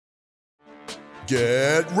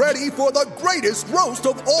Get ready for the greatest roast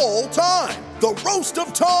of all time, the Roast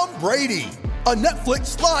of Tom Brady, a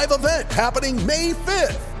Netflix live event happening May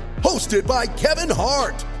 5th. Hosted by Kevin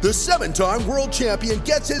Hart, the 7-time world champion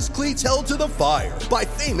gets his cleats held to the fire by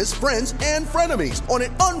famous friends and frenemies on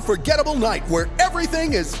an unforgettable night where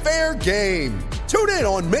everything is fair game. Tune in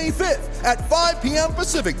on May 5th at 5 p.m.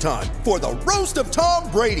 Pacific time for the Roast of Tom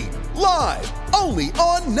Brady, live only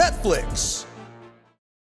on Netflix.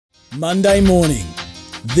 Monday morning.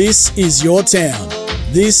 This is your town.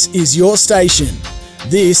 This is your station.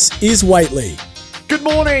 This is Waitley. Good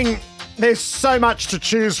morning. There's so much to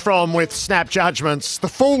choose from with Snap Judgments. The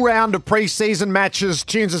full round of pre-season matches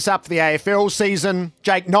tunes us up for the AFL season.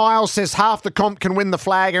 Jake Niles says half the comp can win the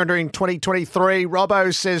flag during 2023.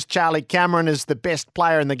 Robbo says Charlie Cameron is the best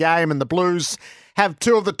player in the game and the Blues have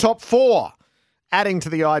 2 of the top 4, adding to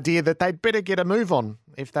the idea that they'd better get a move on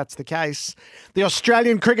if that's the case. The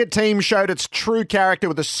Australian cricket team showed its true character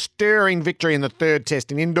with a stirring victory in the 3rd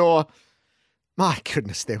test in indoor. My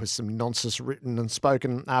goodness, there was some nonsense written and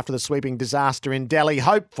spoken after the sweeping disaster in Delhi.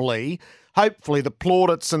 Hopefully the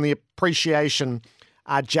plaudits and the appreciation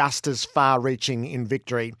are just as far-reaching in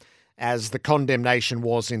victory as the condemnation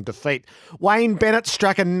was in defeat. Wayne Bennett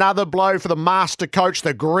struck another blow for the master coach,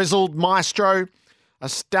 the grizzled maestro. A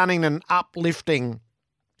stunning and uplifting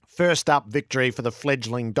first-up victory for the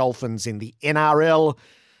fledgling Dolphins in the NRL.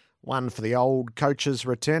 One for the old coaches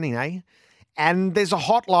returning, eh? And there's a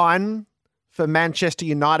hotline for Manchester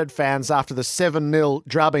United fans after the 7-0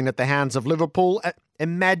 drubbing at the hands of Liverpool.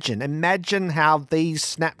 Imagine how these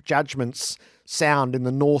snap judgments sound in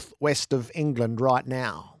the northwest of England right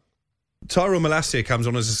now. Tyrell Malacia comes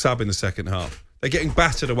on as a sub in the second half. They're getting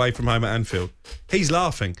battered away from home at Anfield. He's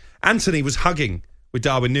laughing. Anthony was hugging with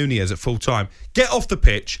Darwin Núñez at full time. Get off the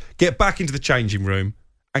pitch, get back into the changing room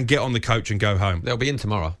and get on the coach and go home. They'll be in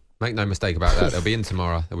tomorrow. Make no mistake about that. They'll be in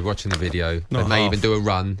tomorrow. They'll be watching the video. They may even do a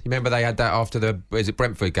run. You remember they had that after the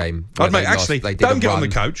Brentford game? Don't get on the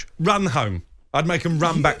coach. Run home. I'd make them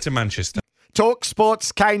run back to Manchester. Talk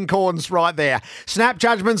Sports, Kane Corns right there. Snap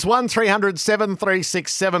Judgments 1300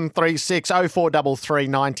 736 736 0433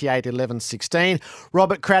 98 11 16.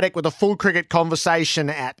 Robert Craddock with a full cricket conversation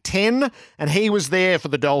at 10, and he was there for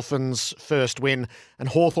the Dolphins' first win. And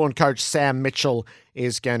Hawthorn coach Sam Mitchell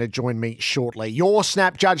is going to join me shortly. Your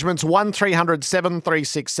Snap Judgments 1300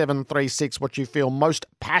 736 736. What you feel most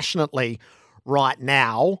passionately right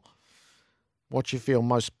now. What you feel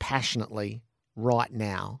most passionately right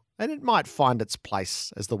now. And it might find its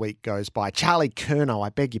place as the week goes by. Charlie Curnow, I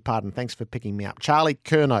beg your pardon. Thanks for picking me up. Charlie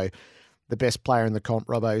Curnow, the best player in the comp,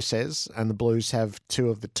 Robbo says, and the Blues have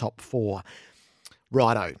 2 of the top 4.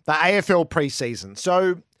 Righto. The AFL preseason.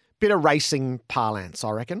 So, bit of racing parlance,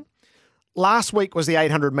 I reckon. Last week was the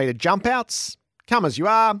 800-metre jump outs. Come as you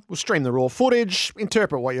are. We'll stream the raw footage.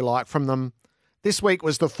 Interpret what you like from them. This week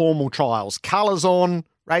was the formal trials. Colours on,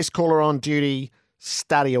 race caller on duty,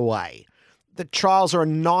 study away. The trials are a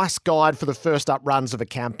nice guide for the first up runs of a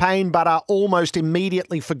campaign, but are almost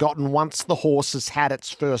immediately forgotten once the horse has had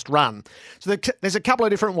its first run. So there's a couple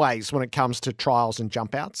of different ways when it comes to trials and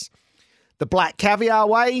jump outs. The Black Caviar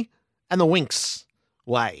way and the Winx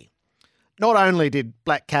way. Not only did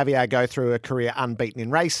Black Caviar go through a career unbeaten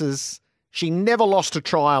in races, she never lost a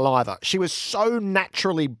trial either. She was so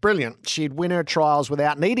naturally brilliant, she'd win her trials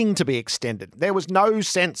without needing to be extended. There was no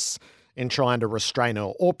sense in trying to restrain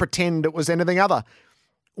her or pretend it was anything other.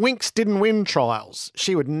 Winx didn't win trials.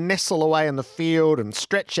 She would nestle away in the field and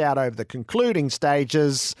stretch out over the concluding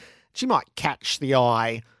stages. She might catch the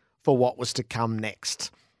eye for what was to come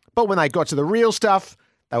next. But when they got to the real stuff,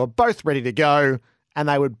 they were both ready to go and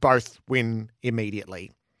they would both win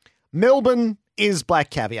immediately. Melbourne is Black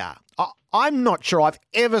Caviar. I'm not sure I've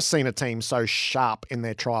ever seen a team so sharp in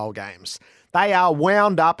their trial games. They are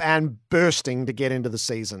wound up and bursting to get into the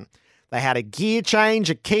season. They had a key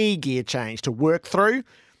gear change to work through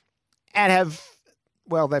and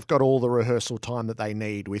they've got all the rehearsal time that they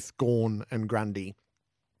need with Gawn and Grundy.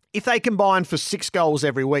 If they combine for 6 goals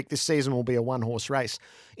every week, this season will be a one-horse race.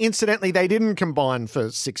 Incidentally, they didn't combine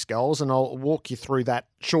for 6 goals, and I'll walk you through that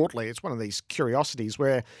shortly. It's one of these curiosities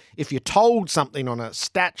where if you're told something on a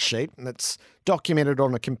stat sheet and it's documented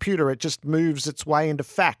on a computer, it just moves its way into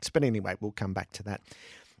fact. But anyway, we'll come back to that.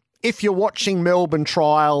 If you're watching Melbourne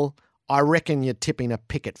trial, I reckon you're tipping a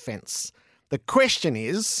picket fence. The question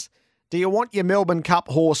is, do you want your Melbourne Cup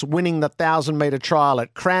horse winning the 1,000-metre trial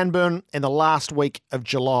at Cranbourne in the last week of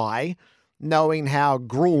July, knowing how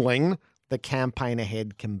gruelling the campaign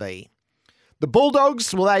ahead can be? The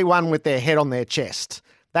Bulldogs, well, they won with their head on their chest.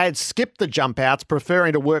 They had skipped the jump outs,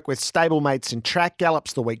 preferring to work with stablemates in track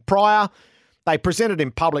gallops the week prior. They presented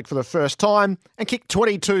in public for the first time and kicked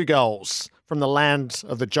 22 goals from the land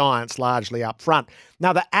of the Giants, largely up front.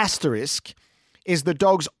 Now, the asterisk is the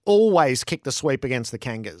Dogs always kick the sweep against the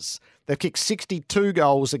Kangas. They've kicked 62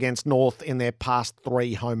 goals against North in their past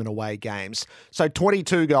 3 home and away games. So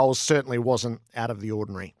 22 goals certainly wasn't out of the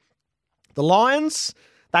ordinary. The Lions,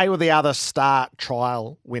 they were the other star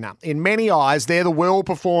trial winner. In many eyes, they're the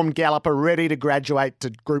well-performed galloper ready to graduate to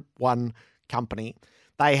Group 1 company.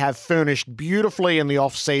 They have furnished beautifully in the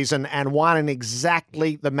off-season and won in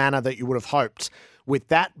exactly the manner that you would have hoped, with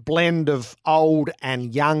that blend of old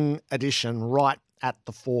and young addition right at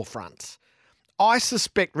the forefront. I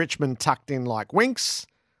suspect Richmond tucked in like Winks.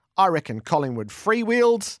 I reckon Collingwood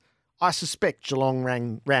freewheeled. I suspect Geelong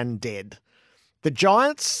ran dead. The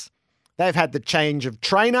Giants, they've had the change of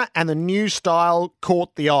trainer and the new style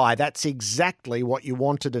caught the eye. That's exactly what you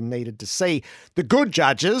wanted and needed to see. The good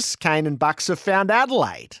judges, Kane and Bucks, have found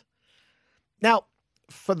Adelaide. Now,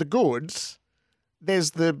 for the goods,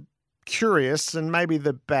 there's the curious and maybe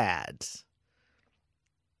the bad.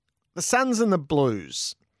 The Suns and the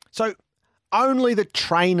Blues. So only the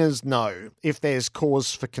trainers know if there's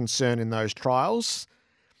cause for concern in those trials,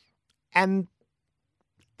 and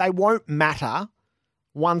they won't matter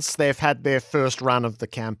once they've had their first run of the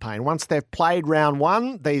campaign. Once they've played round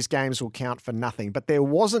 1, these games will count for nothing. But there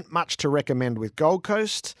wasn't much to recommend with Gold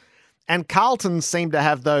Coast, and Carlton seemed to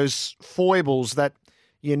have those foibles that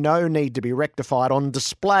need to be rectified on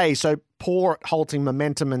display. So poor at halting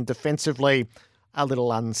momentum and defensively a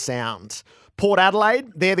little unsound. Port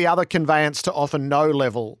Adelaide, they're the other conveyance to offer no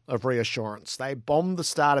level of reassurance. They bombed the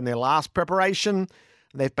start in their last preparation.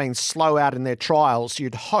 They've been slow out in their trials.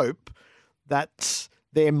 You'd hope that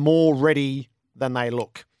they're more ready than they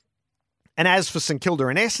look. And as for St Kilda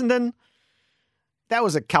and Essendon, that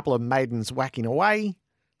was a couple of maidens whacking away.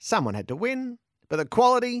 Someone had to win, but the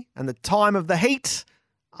quality and the time of the heat,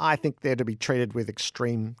 I think they're to be treated with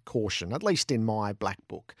extreme caution, at least in my black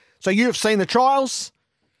book. So you've seen the trials.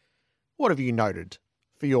 What have you noted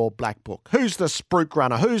for your black book? Who's the spruik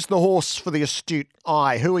runner? Who's the horse for the astute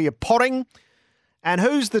eye? Who are you potting? And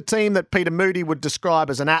who's the team that Peter Moody would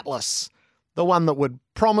describe as an atlas? The one that would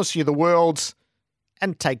promise you the world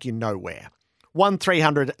and take you nowhere.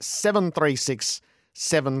 1300 736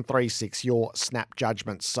 736, your snap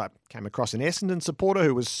judgments. So came across an Essendon supporter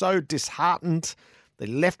who was so disheartened they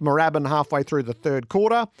left Moorabbin halfway through the third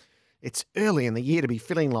quarter. It's early in the year to be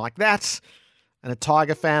feeling like that. And a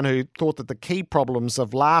Tiger fan who thought that the key problems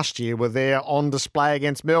of last year were there on display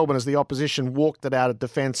against Melbourne as the opposition walked it out of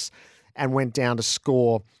defence and went down to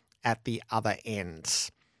score at the other end.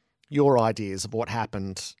 Your ideas of what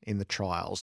happened in the trials.